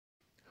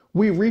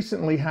We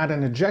recently had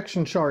an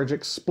ejection charge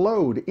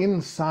explode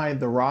inside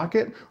the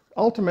rocket,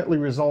 ultimately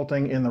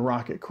resulting in the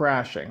rocket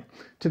crashing.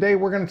 Today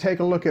we're going to take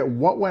a look at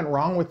what went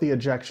wrong with the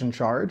ejection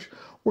charge.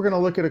 We're going to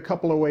look at a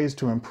couple of ways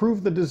to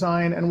improve the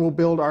design, and we'll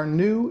build our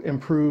new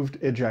improved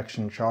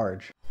ejection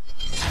charge.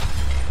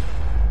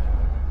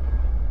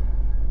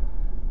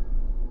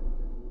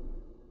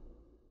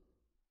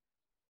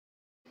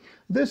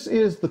 This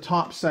is the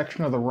top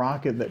section of the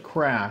rocket that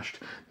crashed.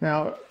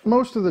 Now,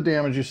 most of the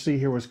damage you see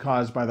here was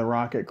caused by the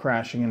rocket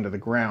crashing into the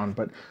ground,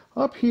 but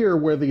up here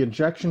where the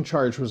ejection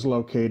charge was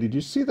located,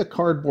 you see the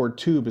cardboard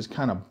tube is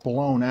kind of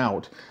blown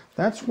out.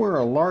 That's where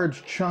a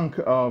large chunk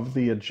of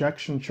the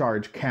ejection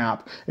charge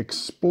cap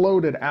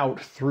exploded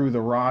out through the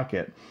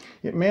rocket.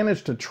 It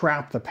managed to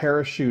trap the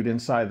parachute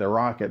inside the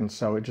rocket, and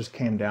so it just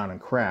came down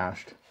and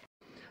crashed.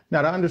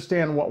 Now, to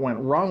understand what went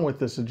wrong with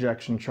this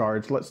ejection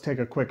charge, let's take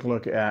a quick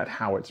look at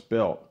how it's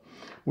built.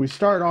 We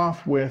start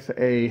off with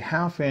a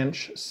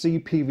 1/2-inch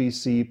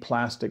CPVC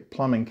plastic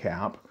plumbing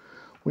cap.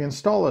 We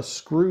install a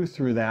screw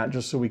through that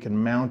just so we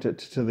can mount it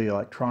to the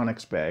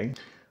electronics bay.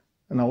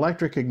 An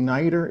electric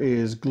igniter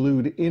is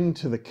glued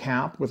into the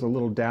cap with a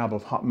little dab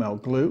of hot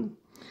melt glue,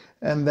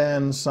 and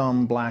then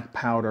some black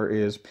powder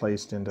is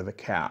placed into the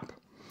cap.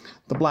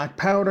 The black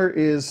powder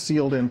is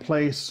sealed in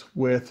place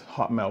with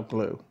hot melt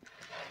glue.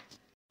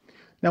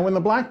 Now, when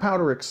the black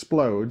powder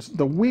explodes,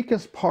 the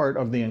weakest part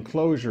of the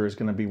enclosure is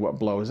going to be what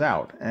blows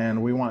out,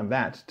 and we want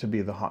that to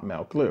be the hot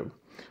melt glue.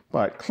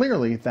 But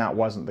clearly that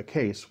wasn't the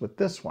case with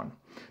this one.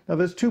 Now,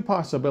 there's two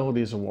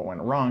possibilities of what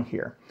went wrong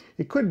here.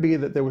 It could be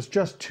that there was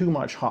just too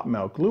much hot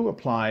melt glue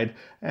applied,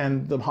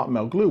 and the hot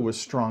melt glue was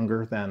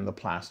stronger than the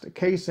plastic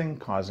casing,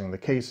 causing the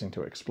casing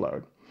to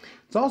explode.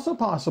 It's also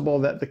possible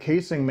that the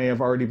casing may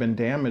have already been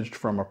damaged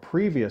from a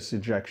previous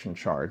ejection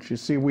charge. You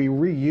see, we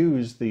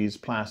reuse these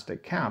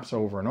plastic caps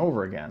over and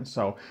over again,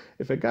 so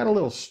if it got a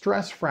little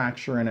stress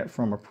fracture in it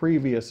from a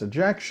previous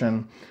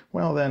ejection,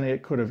 well, then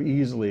it could have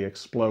easily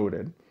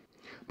exploded.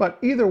 But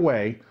either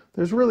way,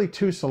 there's really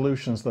two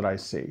solutions that I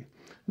see.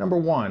 Number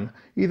one,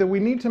 either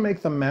we need to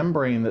make the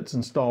membrane that's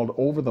installed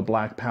over the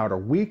black powder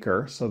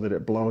weaker so that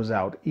it blows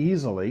out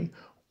easily,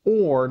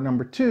 or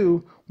number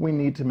two, we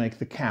need to make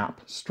the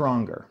cap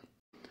stronger.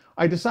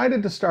 I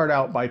decided to start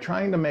out by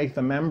trying to make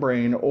the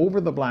membrane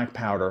over the black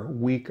powder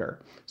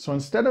weaker. So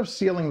instead of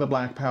sealing the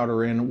black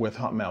powder in with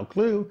hot melt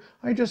glue,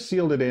 I just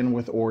sealed it in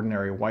with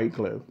ordinary white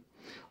glue.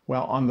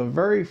 Well, on the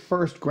very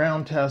first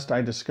ground test,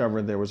 I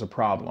discovered there was a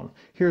problem.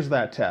 Here's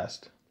that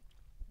test.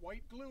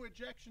 White glue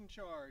ejection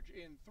charge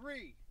in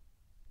 3,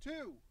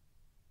 2,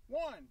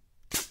 1.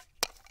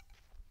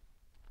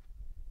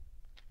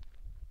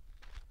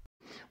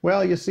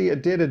 Well, you see,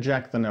 it did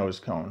eject the nose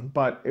cone,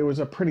 but it was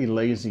a pretty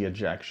lazy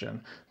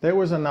ejection. There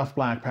was enough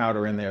black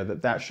powder in there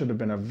that should have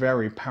been a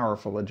very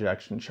powerful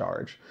ejection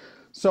charge.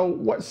 So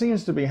what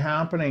seems to be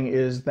happening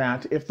is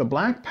that if the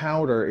black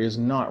powder is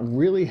not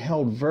really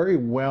held very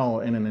well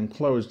in an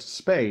enclosed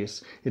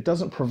space, it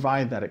doesn't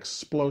provide that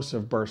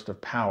explosive burst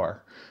of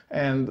power.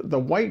 And the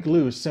white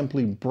glue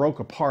simply broke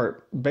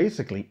apart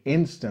basically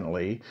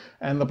instantly,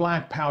 and the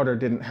black powder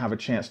didn't have a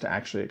chance to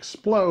actually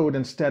explode.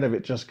 Instead of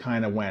it just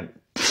kind of went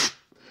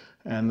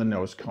and the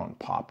nose cone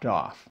popped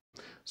off.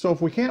 So if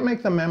we can't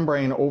make the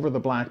membrane over the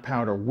black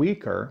powder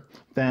weaker,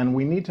 then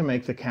we need to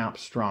make the cap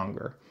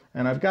stronger.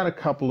 And I've got a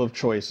couple of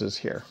choices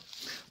here.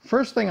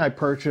 First thing I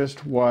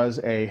purchased was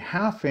a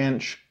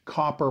 1/2-inch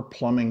copper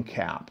plumbing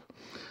cap.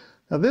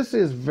 Now, this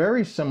is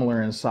very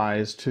similar in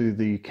size to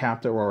the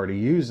cap that we're already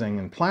using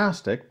in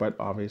plastic, but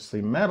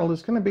obviously metal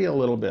is going to be a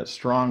little bit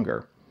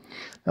stronger.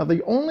 Now,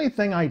 the only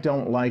thing I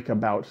don't like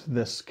about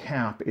this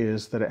cap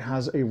is that it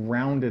has a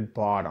rounded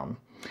bottom.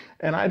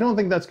 And I don't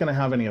think that's going to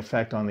have any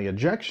effect on the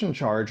ejection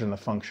charge and the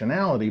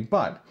functionality,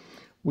 but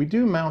we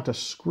do mount a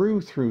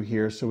screw through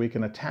here so we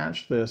can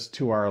attach this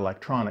to our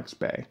electronics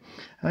bay.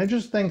 And I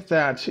just think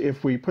that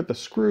if we put the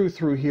screw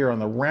through here on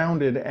the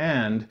rounded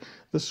end,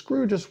 the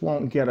screw just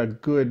won't get a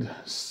good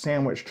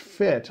sandwiched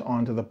fit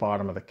onto the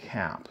bottom of the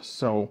cap.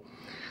 So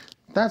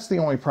that's the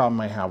only problem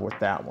I have with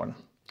that one.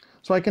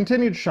 So I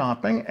continued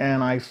shopping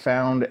and I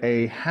found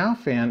a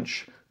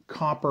 1/2-inch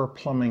copper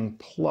plumbing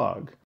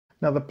plug.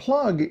 Now, the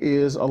plug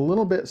is a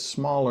little bit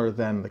smaller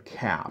than the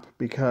cap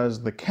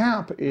because the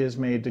cap is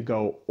made to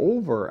go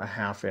over a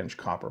 1/2-inch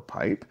copper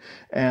pipe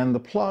and the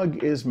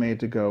plug is made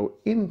to go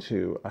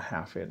into a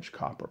 1/2-inch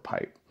copper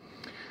pipe.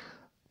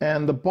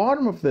 And the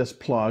bottom of this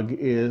plug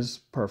is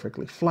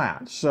perfectly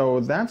flat, so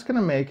that's going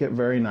to make it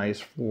very nice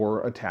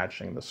for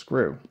attaching the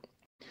screw.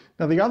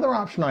 Now, the other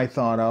option I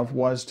thought of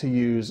was to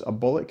use a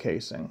bullet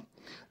casing.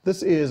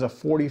 This is a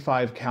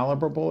 .45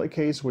 caliber bullet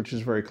case, which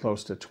is very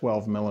close to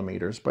 12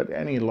 millimeters, but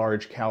any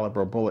large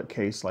caliber bullet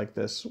case like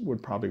this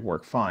would probably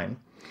work fine.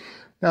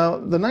 Now,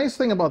 the nice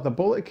thing about the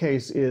bullet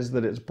case is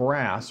that it's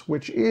brass,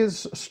 which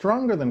is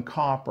stronger than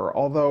copper,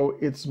 although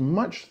it's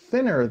much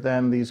thinner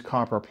than these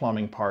copper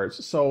plumbing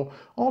parts. So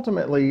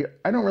ultimately,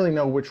 I don't really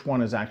know which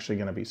one is actually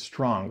going to be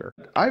stronger.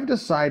 I've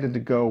decided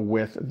to go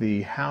with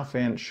the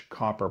 1/2-inch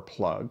copper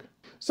plug.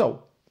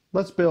 So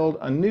let's build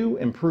a new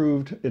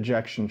improved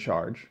ejection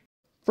charge.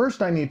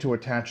 First, I need to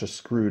attach a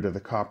screw to the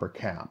copper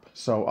cap,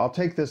 so I'll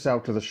take this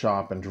out to the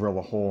shop and drill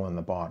a hole in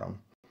the bottom.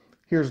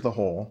 Here's the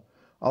hole.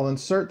 I'll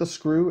insert the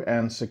screw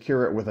and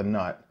secure it with a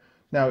nut.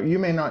 Now, you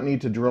may not need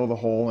to drill the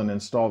hole and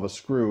install the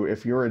screw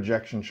if your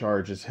ejection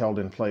charge is held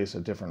in place a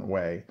different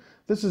way.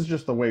 This is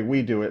just the way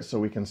we do it so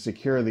we can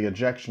secure the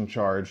ejection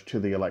charge to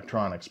the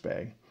electronics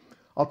bay.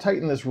 I'll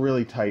tighten this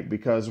really tight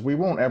because we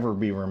won't ever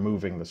be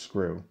removing the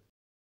screw.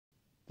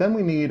 Then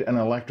we need an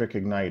electric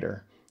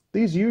igniter.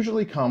 These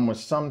usually come with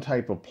some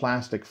type of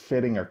plastic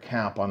fitting or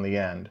cap on the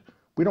end.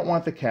 We don't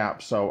want the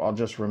cap, so I'll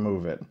just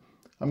remove it.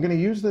 I'm going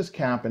to use this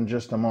cap in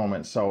just a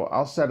moment, so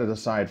I'll set it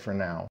aside for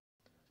now.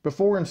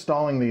 Before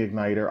installing the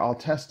igniter, I'll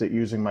test it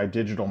using my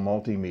digital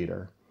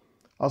multimeter.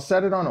 I'll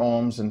set it on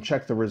ohms and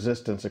check the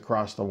resistance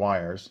across the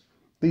wires.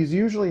 These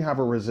usually have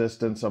a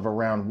resistance of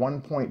around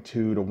 1.2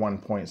 to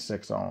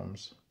 1.6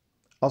 ohms.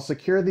 I'll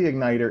secure the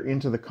igniter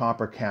into the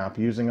copper cap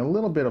using a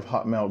little bit of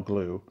hot melt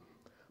glue.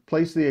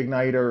 Place the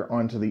igniter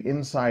onto the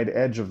inside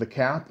edge of the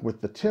cap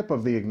with the tip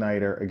of the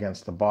igniter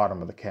against the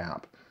bottom of the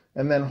cap,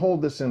 and then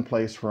hold this in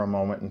place for a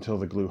moment until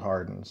the glue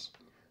hardens.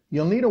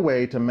 You'll need a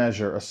way to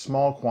measure a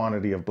small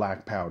quantity of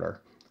black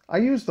powder. I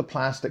use the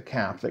plastic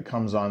cap that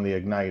comes on the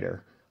igniter.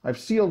 I've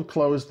sealed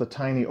closed the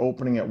tiny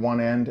opening at one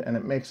end, and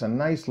it makes a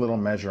nice little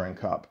measuring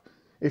cup.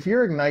 If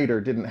your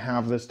igniter didn't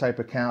have this type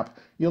of cap,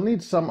 you'll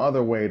need some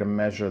other way to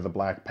measure the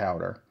black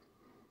powder.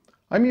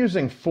 I'm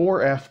using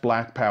 4F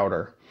black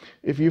powder.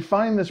 If you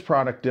find this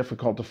product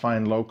difficult to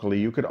find locally,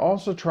 you could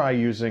also try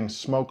using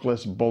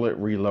smokeless bullet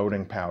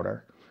reloading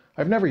powder.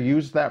 I've never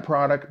used that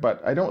product,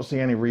 but I don't see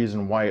any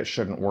reason why it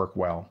shouldn't work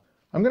well.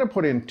 I'm going to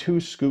put in 2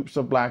 scoops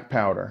of black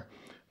powder.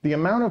 The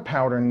amount of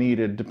powder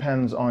needed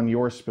depends on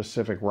your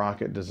specific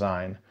rocket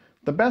design.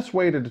 The best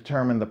way to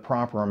determine the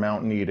proper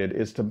amount needed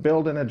is to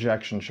build an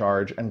ejection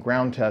charge and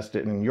ground test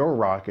it in your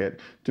rocket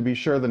to be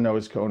sure the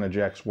nose cone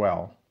ejects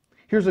well.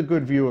 Here's a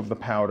good view of the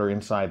powder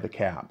inside the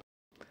cap.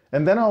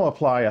 And then I'll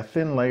apply a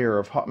thin layer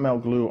of hot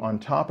melt glue on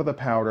top of the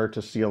powder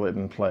to seal it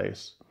in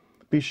place.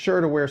 Be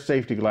sure to wear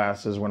safety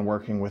glasses when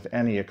working with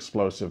any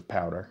explosive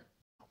powder.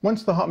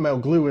 Once the hot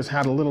melt glue has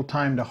had a little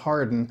time to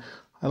harden,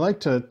 I like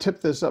to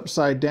tip this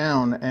upside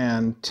down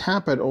and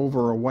tap it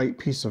over a white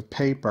piece of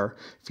paper.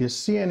 If you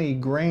see any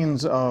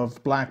grains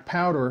of black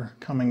powder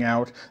coming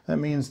out, that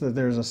means that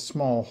there's a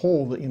small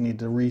hole that you need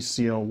to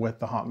reseal with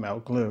the hot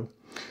melt glue.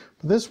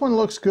 But this one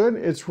looks good,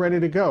 it's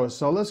ready to go,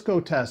 so let's go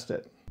test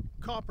it.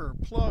 Copper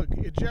plug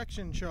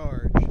ejection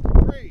charge.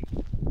 3,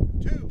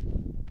 2,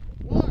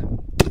 1.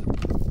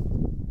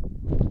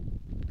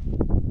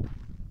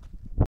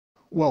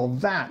 Well,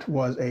 that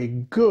was a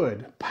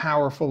good,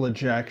 powerful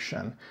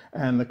ejection,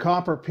 and the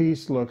copper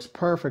piece looks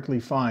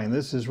perfectly fine.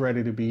 This is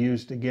ready to be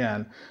used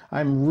again.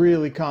 I'm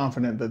really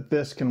confident that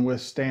this can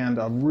withstand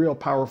a real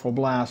powerful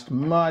blast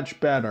much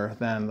better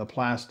than the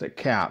plastic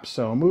cap.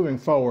 So moving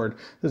forward,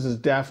 this is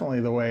definitely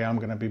the way I'm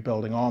going to be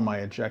building all my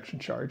ejection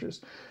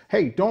charges.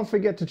 Hey, don't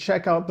forget to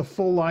check out the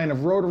full line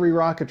of Rotary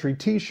Rocketry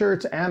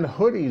t-shirts and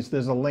hoodies.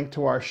 There's a link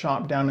to our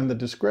shop down in the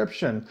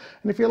description.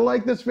 And if you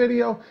like this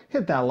video,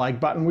 hit that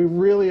like button. We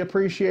really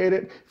appreciate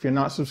it. If you're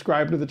not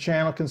subscribed to the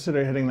channel,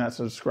 consider hitting that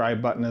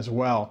subscribe button as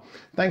well.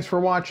 Thanks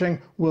for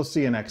watching. We'll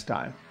see you next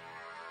time.